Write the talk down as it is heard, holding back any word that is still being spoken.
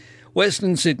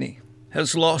Western Sydney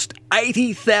has lost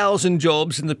 80,000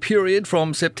 jobs in the period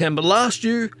from September last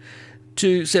year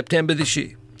to September this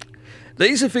year.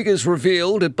 These are figures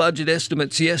revealed at budget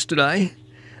estimates yesterday.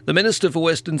 The Minister for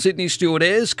Western Sydney, Stuart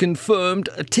Ayres, confirmed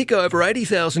a tick over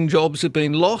 80,000 jobs have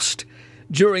been lost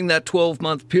during that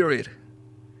 12-month period.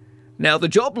 Now, the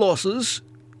job losses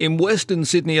in Western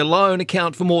Sydney alone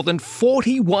account for more than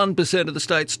 41% of the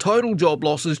state's total job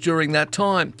losses during that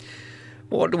time.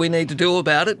 What do we need to do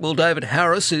about it? Well, David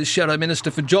Harris is Shadow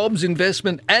Minister for Jobs,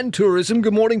 Investment and Tourism.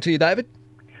 Good morning to you, David.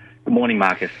 Good morning,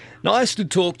 Marcus. Nice to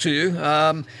talk to you.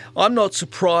 I'm not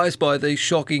surprised by these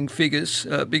shocking figures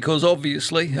because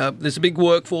obviously there's a big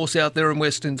workforce out there in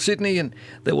Western Sydney, and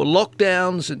there were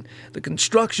lockdowns and the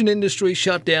construction industry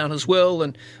shut down as well,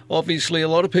 and obviously a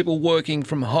lot of people working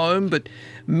from home, but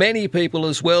many people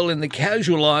as well in the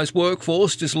casualised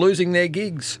workforce just losing their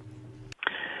gigs.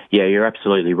 Yeah, you're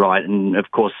absolutely right. And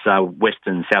of course,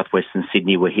 southwestern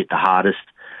Sydney were hit the hardest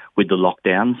with the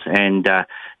lockdowns, and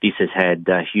this has had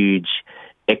huge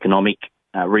economic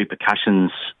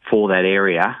repercussions for that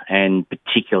area, and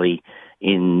particularly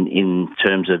in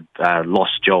terms of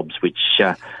lost jobs, which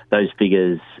those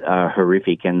figures are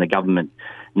horrific, and the government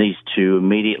needs to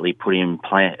immediately put in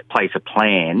place a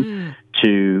plan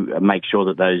to make sure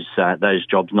that those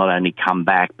jobs not only come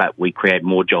back, but we create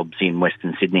more jobs in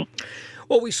Western Sydney.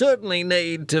 Well, we certainly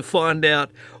need to find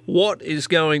out what is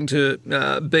going to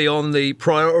be on the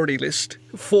priority list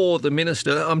for the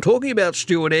Minister. I'm talking about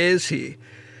Stuart Ayres here.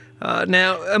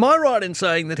 Now, am I right in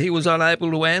saying that he was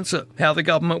unable to answer how the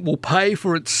government will pay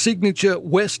for its signature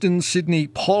Western Sydney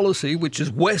policy, which is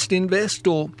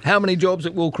WestInvest, or how many jobs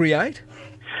it will create?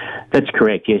 That's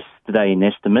correct, yes. Today in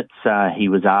estimates, he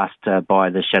was asked by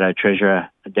the Shadow Treasurer,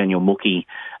 Daniel Mookie,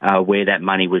 where that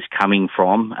money was coming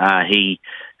from. He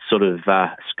sort of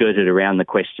skirted around the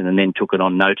question and then took it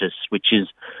on notice, which is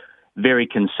very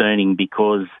concerning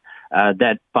because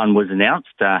that fund was announced,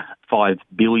 $5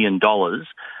 billion,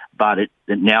 but it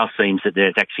now seems that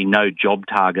there's actually no job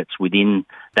targets within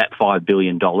that $5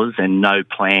 billion and no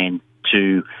plan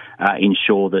to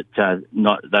ensure that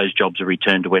those jobs are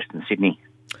returned to Western Sydney.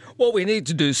 Well, we need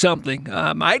to do something.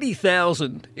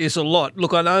 80,000 is a lot.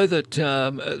 Look, I know that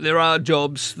there are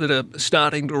jobs that are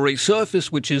starting to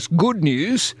resurface, which is good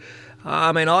news.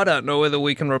 I mean, I don't know whether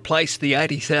we can replace the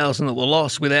 80,000 that were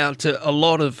lost without a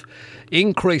lot of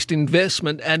increased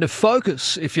investment and a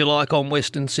focus, if you like, on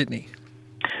Western Sydney.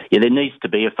 Yeah, there needs to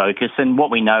be a focus. And what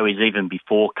we know is even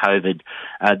before COVID,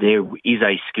 there is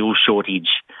a skill shortage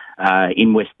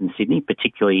in Western Sydney,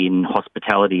 particularly in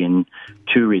hospitality and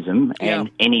tourism, and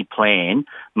any plan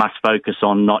must focus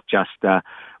on not just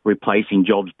replacing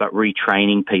jobs, but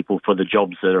retraining people for the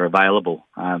jobs that are available.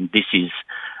 This is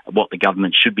what the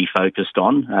government should be focused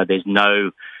on. There's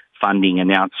no funding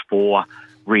announced for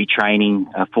retraining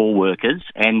for workers.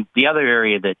 And the other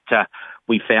area that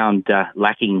we found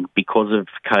lacking because of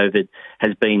COVID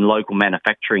has been local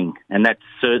manufacturing, and that's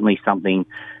certainly something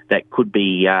that could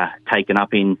be taken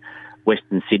up in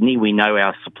Western Sydney. We know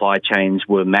our supply chains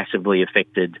were massively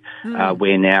affected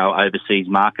when our overseas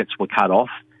markets were cut off,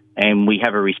 and we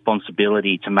have a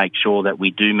responsibility to make sure that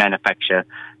we do manufacture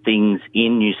things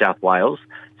in New South Wales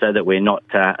so that we're not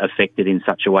affected in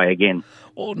such a way again.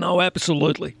 Oh, no,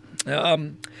 absolutely.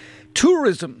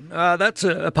 Tourism, that's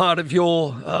a part of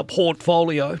your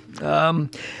portfolio.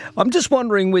 I'm just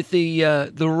wondering, with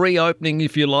the reopening,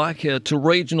 if you like, to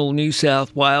regional New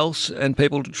South Wales and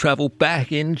people to travel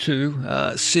back into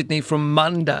Sydney from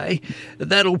Monday,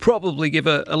 that'll probably give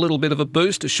a little bit of a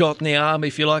boost, a shot in the arm,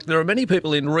 if you like. There are many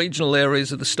people in regional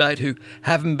areas of the state who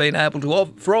haven't been able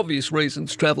to, for obvious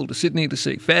reasons, travel to Sydney to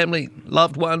see family,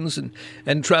 loved ones,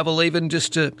 and travel even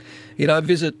just to,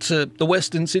 visit the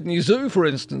Western Sydney Zoo, for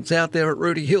instance, out there at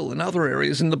Rooty Hill and other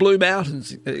areas in the Blue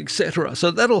Mountains, etc.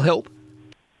 So that'll help.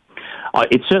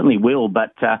 It certainly will,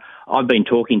 but I've been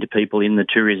talking to people in the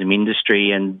tourism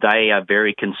industry, and they are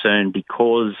very concerned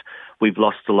because we've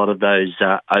lost a lot of those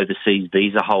overseas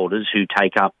visa holders who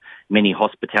take up many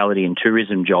hospitality and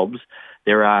tourism jobs.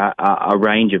 There are a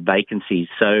range of vacancies,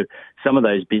 so some of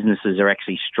those businesses are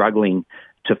actually struggling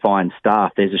to find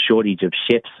staff. There's a shortage of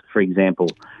chefs, for example,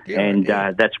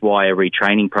 that's why a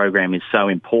retraining program is so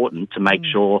important to make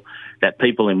sure that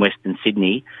people in Western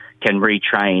Sydney can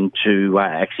retrain to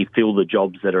actually fill the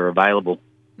jobs that are available.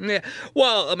 Yeah,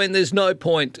 well, I mean, there's no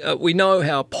point. We know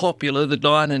how popular the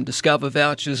Dine and Discover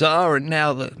vouchers are, and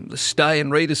now the Stay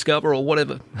and Rediscover or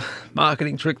whatever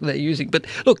marketing trick they're using. But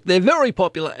look, they're very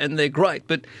popular and they're great,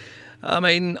 but I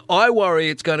mean, I worry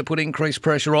it's going to put increased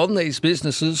pressure on these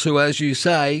businesses who, as you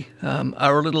say,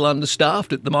 are a little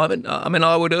understaffed at the moment. I mean,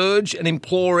 I would urge and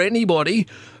implore anybody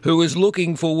who is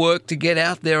looking for work to get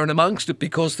out there and amongst it,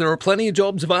 because there are plenty of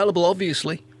jobs available,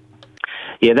 obviously.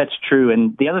 Yeah, that's true.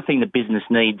 And the other thing that business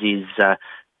needs is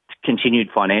continued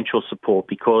financial support,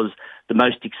 because the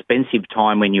most expensive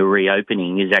time when you're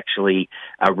reopening is actually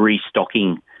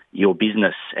restocking your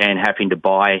business and having to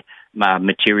buy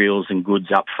materials and goods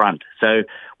up front. So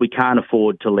we can't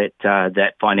afford to let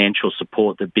that financial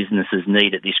support that businesses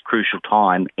need at this crucial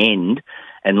time end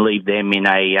and leave them in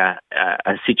a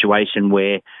situation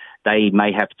where they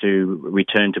may have to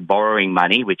return to borrowing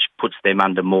money, which puts them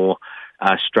under more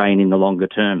strain in the longer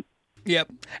term. Yep,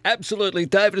 absolutely.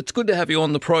 David, it's good to have you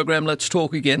on the program. Let's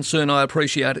talk again soon. I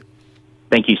appreciate it.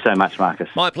 Thank you so much, Marcus.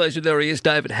 My pleasure. There he is,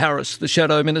 David Harris, the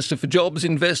Shadow Minister for Jobs,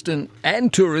 Investment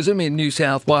and Tourism in New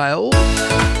South Wales.